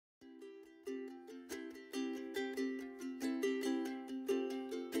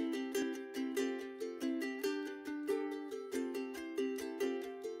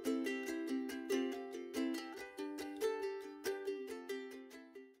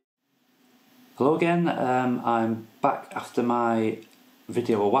Hello again, I'm back after my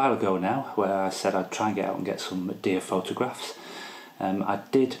video a while ago now where I said I'd try and get out and get some deer photographs. I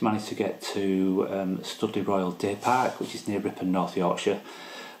did manage to get to Studley Royal Deer Park, which is near Ripon, North Yorkshire.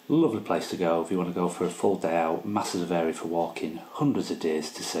 Lovely place to go if you want to go for a full day out, masses of area for walking, hundreds of deers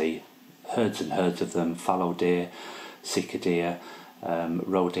to see, herds and herds of them, fallow deer, sika deer,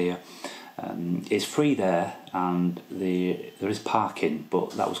 roe deer. It's free there, and there is parking,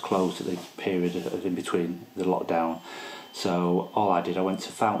 but that was closed at the period of in between the lockdown. So all I did, I went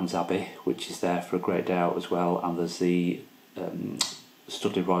to Fountains Abbey, which is there for a great day out as well, and there's the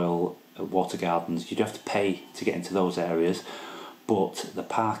Studley Royal Water Gardens. You do have to pay to get into those areas, but the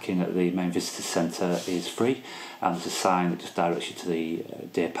parking at the main visitor centre is free, and there's a sign that just directs you to the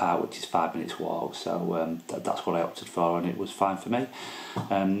Deer Park, which is 5 minutes walk. So that's what I opted for, and it was fine for me.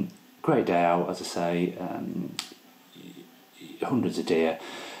 Great day out, as I say, hundreds of deer.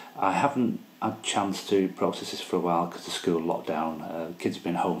 I haven't had a chance to process this for a while because the school lockdown. Kids have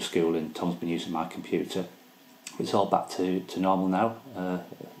been homeschooling, Tom's been using my computer. It's all back to normal now,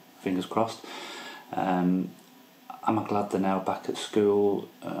 fingers crossed. I'm glad they're now back at school.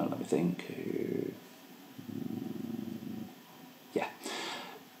 Let me think. Yeah,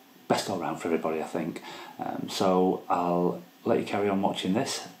 best all round for everybody, I think. So I'll let you carry on watching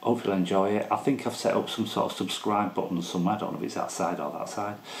this. Hope you'll enjoy it. I think I've set up some sort of subscribe button somewhere. I don't know if it's that side or that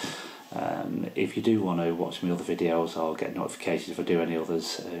side. If you do want to watch my other videos or get notifications if I do any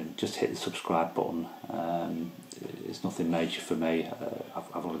others, just hit the subscribe button. It's nothing major for me.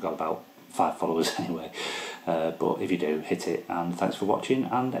 I've only got about 5 followers anyway, but if you do, hit it, and thanks for watching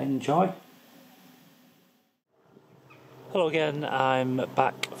and enjoy. Hello again, I'm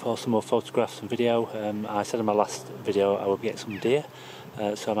back for some more photographs and video. I said in my last video I would get some deer,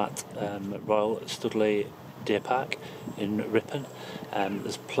 so I'm at Royal Studley Deer Park in Ripon.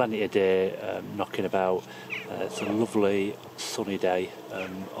 There's plenty of deer knocking about. It's a lovely sunny day,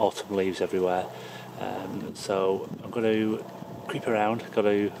 autumn leaves everywhere, so I'm going to creep around, got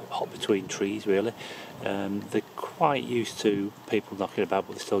to hop between trees really. They're quite used to people knocking about,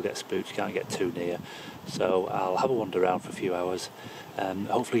 but they still get spooked, you can't get too near. So I'll have a wander around for a few hours,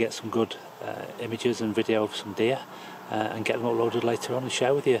 hopefully get some good images and video of some deer, and get them uploaded later on and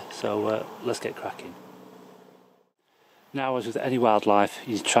share with you. So let's get cracking. Now, as with any wildlife,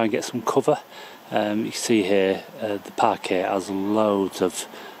 you try and get some cover. You can see here the park here has loads of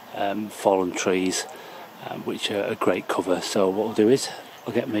fallen trees, which are a great cover. So what we'll do is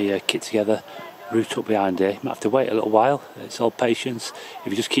I'll get my kit together, route up behind here. You might have to wait a little while, it's all patience.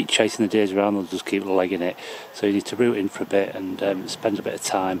 If you just keep chasing the deers around, they'll just keep legging it. So you need to route in for a bit and spend a bit of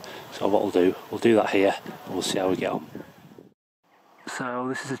time. So what we'll do that here, and we'll see how we get on. So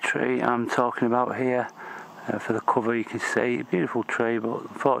this is a tree I'm talking about here. For the cover, you can see a beautiful tree, but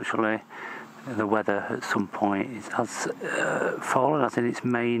unfortunately the weather at some point has fallen, as in its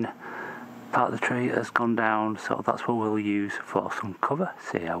main part of the tree has gone down, so that's what we'll use for some cover.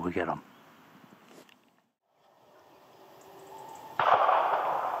 See how we get on.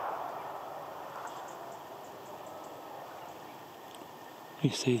 You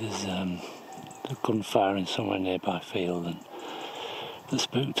see there's the gunfire in somewhere nearby field, and they're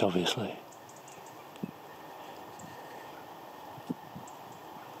spooked obviously.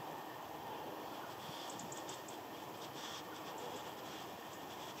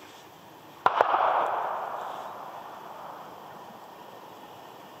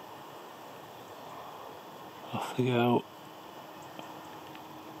 Off they go.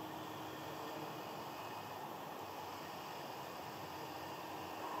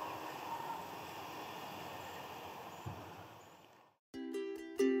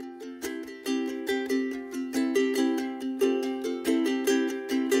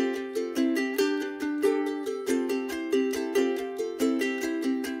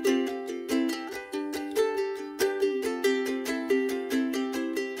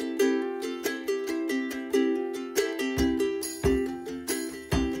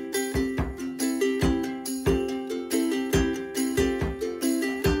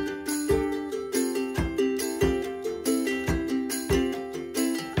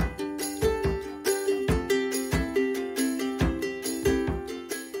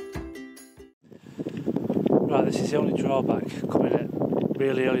 Right, this is the only drawback, coming at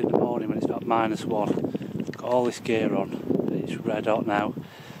really early in the morning when it's about -1. Got all this gear on, it's red hot now,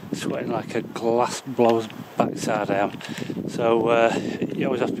 sweating like a glass blower's backside I am. So you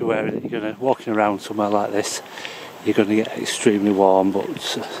always have to be aware that you're walking around somewhere like this, you're going to get extremely warm,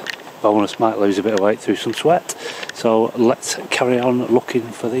 but bonus, might lose a bit of weight through some sweat. So let's carry on looking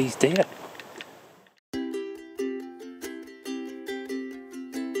for these deer.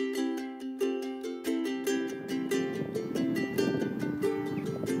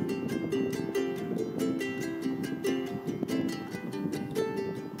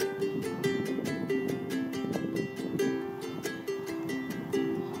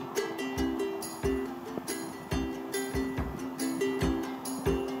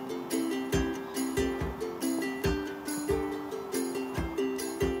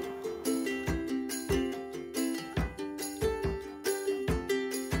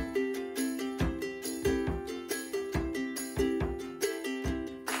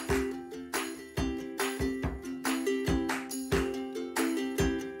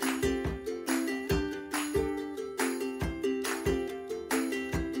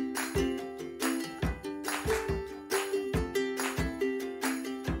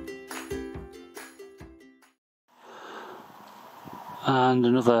 And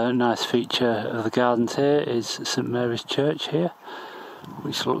another nice feature of the gardens here is St Mary's Church here,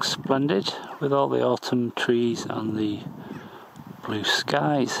 which looks splendid with all the autumn trees and the blue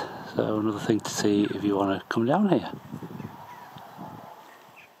skies. So another thing to see if you want to come down here.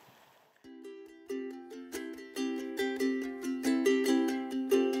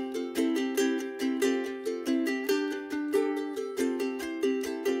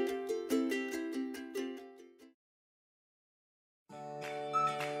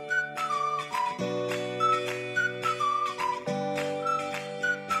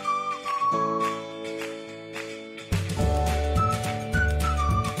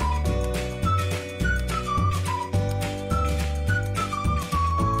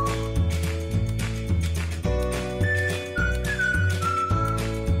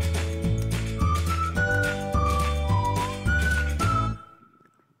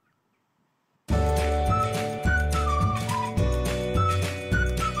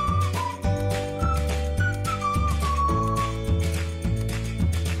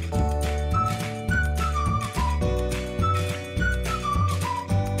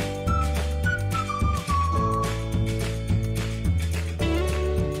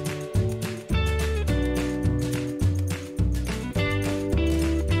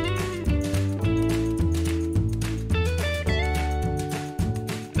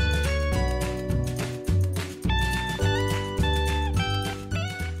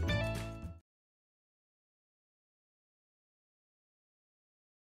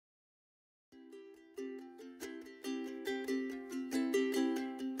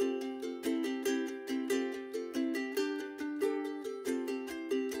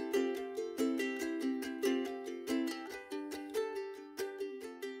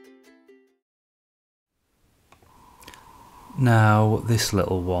 Now this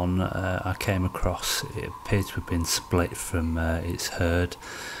little one I came across, it appears to have been split from its herd.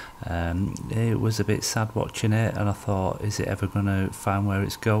 It was a bit sad watching it, and I thought, is it ever going to find where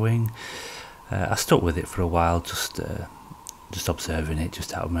it's going? I stuck with it for a while, just observing it,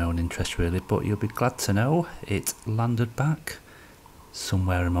 just out of my own interest really, but you'll be glad to know it landed back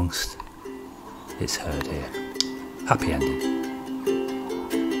somewhere amongst its herd here. Happy ending.